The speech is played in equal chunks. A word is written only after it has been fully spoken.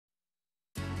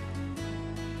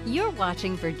You're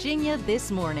watching Virginia This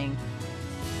Morning.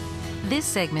 This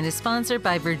segment is sponsored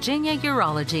by Virginia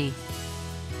Urology.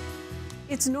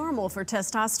 It's normal for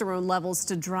testosterone levels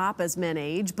to drop as men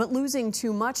age, but losing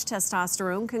too much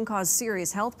testosterone can cause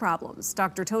serious health problems.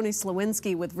 Dr. Tony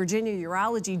Sliwinksi with Virginia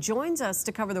Urology joins us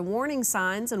to cover the warning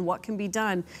signs and what can be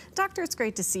done. Doctor, it's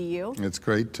great to see you. It's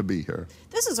great to be here.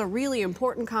 This is a really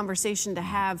important conversation to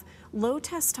have. Low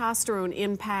testosterone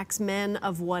impacts men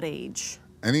of what age?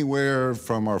 Anywhere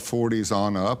from our 40s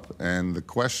on up, and the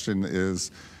question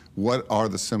is, what are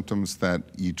the symptoms that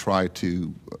you try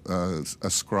to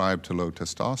ascribe to low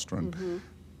testosterone?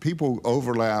 People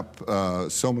overlap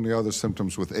so many other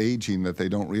symptoms with aging that they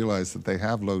don't realize that they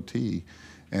have low T.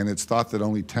 And it's thought that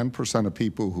only 10% of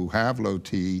people who have low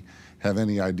T have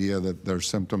any idea that their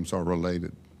symptoms are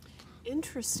related.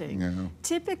 Interesting. Yeah.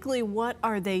 Typically, what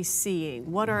are they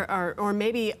seeing? What or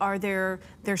maybe are their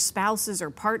spouses or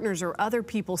partners or other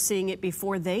people seeing it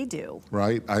before they do?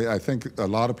 Right. I think a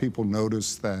lot of people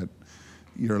notice that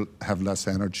you have less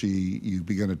energy. You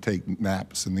begin to take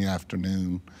naps in the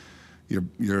afternoon.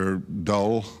 You're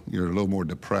dull. You're a little more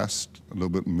depressed, a little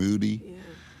bit moody. Yeah.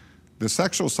 The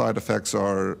sexual side effects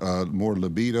are more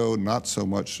libido, not so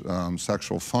much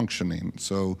sexual functioning.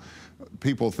 So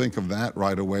people think of that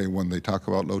right away when they talk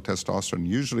about low testosterone.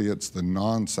 Usually it's the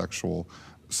non-sexual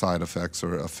side effects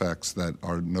or effects that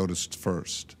are noticed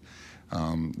first.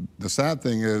 The sad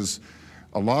thing is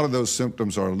a lot of those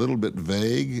symptoms are a little bit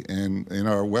vague, and in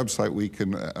our website we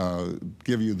can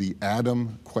give you the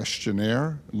ADAM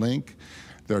questionnaire link.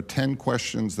 There are 10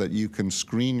 questions that you can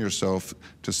screen yourself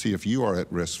to see if you are at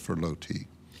risk for low T.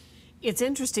 It's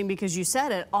interesting because you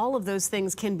said it, all of those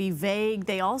things can be vague.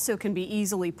 They also can be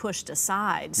easily pushed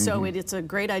aside. So it's a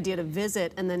great idea to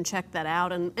visit and then check that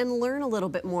out and learn a little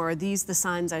bit more. Are these the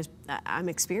signs I'm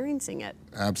experiencing it?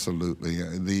 Absolutely.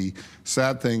 The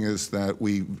sad thing is that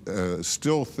we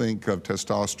still think of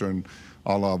testosterone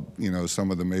a la,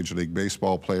 some of the Major League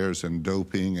Baseball players and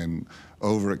doping and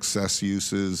over-excess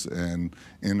uses and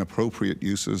inappropriate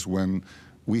uses, when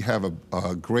we have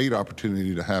a great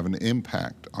opportunity to have an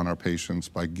impact on our patients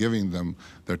by giving them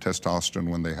their testosterone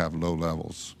when they have low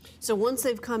levels. So once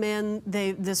they've come in,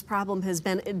 this problem has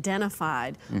been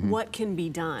identified. What can be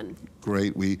done?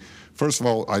 Great. We, first of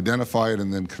all, identify it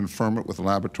and then confirm it with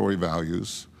laboratory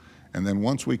values. And then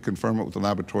once we confirm it with the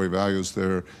laboratory values,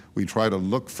 we try to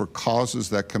look for causes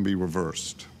that can be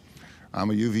reversed. I'm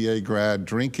a UVA grad.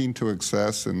 Drinking to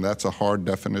excess, and that's a hard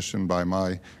definition by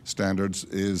my standards,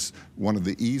 is one of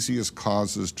the easiest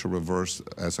causes to reverse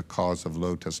as a cause of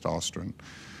low testosterone.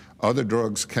 Other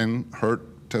drugs can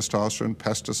hurt testosterone,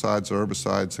 pesticides,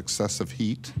 herbicides, excessive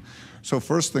heat. So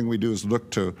first thing we do is look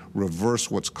to reverse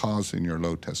what's causing your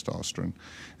low testosterone.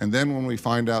 And then when we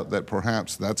find out that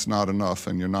perhaps that's not enough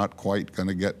and you're not quite going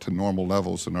to get to normal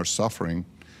levels and are suffering,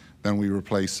 then we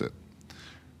replace it.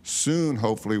 Soon,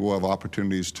 hopefully, we'll have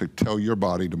opportunities to tell your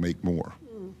body to make more.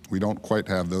 We don't quite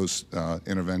have those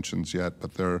interventions yet,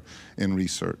 but they're in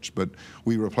research. But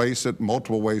we replace it,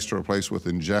 multiple ways to replace, with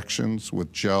injections,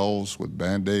 with gels, with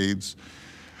Band-Aids.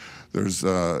 There's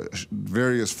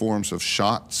various forms of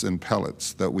shots and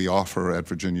pellets that we offer at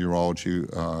Virginia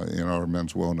Urology in our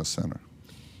Men's Wellness Center.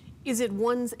 Is it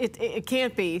it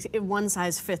can't be one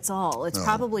size fits all. It's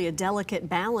probably a delicate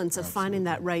balance of finding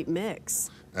that right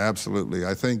mix. Absolutely.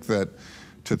 I think that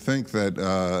to think that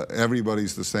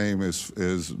everybody's the same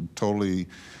is totally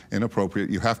inappropriate.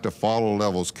 You have to follow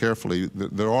levels carefully.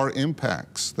 There are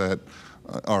impacts that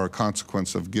are a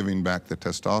consequence of giving back the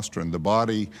testosterone. The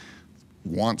body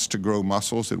wants to grow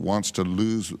muscles. It wants to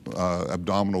lose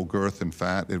abdominal girth and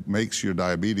fat. It makes your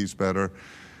diabetes better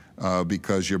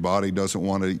because your body doesn't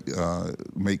want to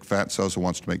make fat cells. It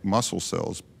wants to make muscle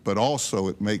cells. But also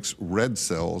it makes red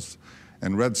cells,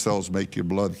 and red cells make your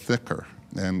blood thicker.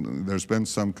 And there's been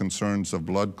some concerns of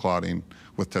blood clotting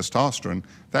with testosterone.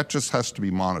 That just has to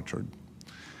be monitored.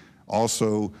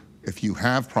 Also, if you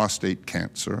have prostate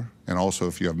cancer, and also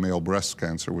if you have male breast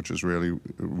cancer, which is really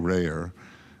rare,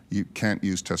 you can't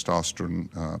use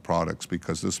testosterone products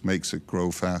because this makes it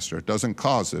grow faster. It doesn't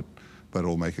cause it, but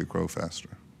it'll make it grow faster.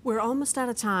 We're almost out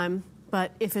of time.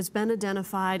 But if it's been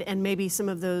identified and maybe some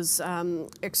of those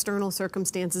external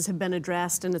circumstances have been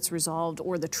addressed and it's resolved,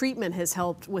 or the treatment has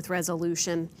helped with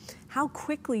resolution, how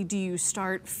quickly do you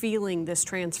start feeling this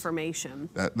transformation?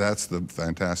 That's the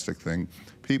fantastic thing.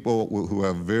 People who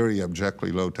have very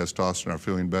objectively low testosterone are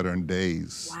feeling better in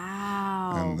days.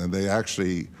 Wow. And they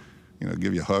actually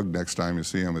give you a hug next time you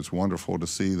see them. It's wonderful to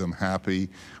see them happy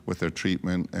with their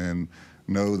treatment and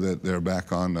know that they're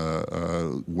back on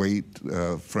a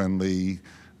weight-friendly,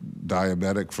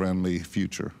 diabetic-friendly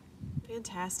future.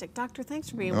 Fantastic. Doctor,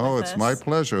 thanks for being with us. Oh, it's my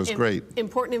pleasure. It's great.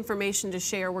 Important information to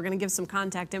share. We're going to give some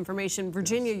contact information.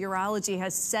 Virginia Urology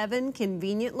has 7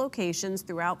 convenient locations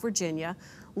throughout Virginia.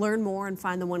 Learn more and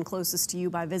find the one closest to you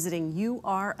by visiting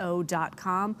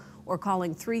uro.com or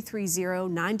calling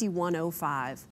 330-9105.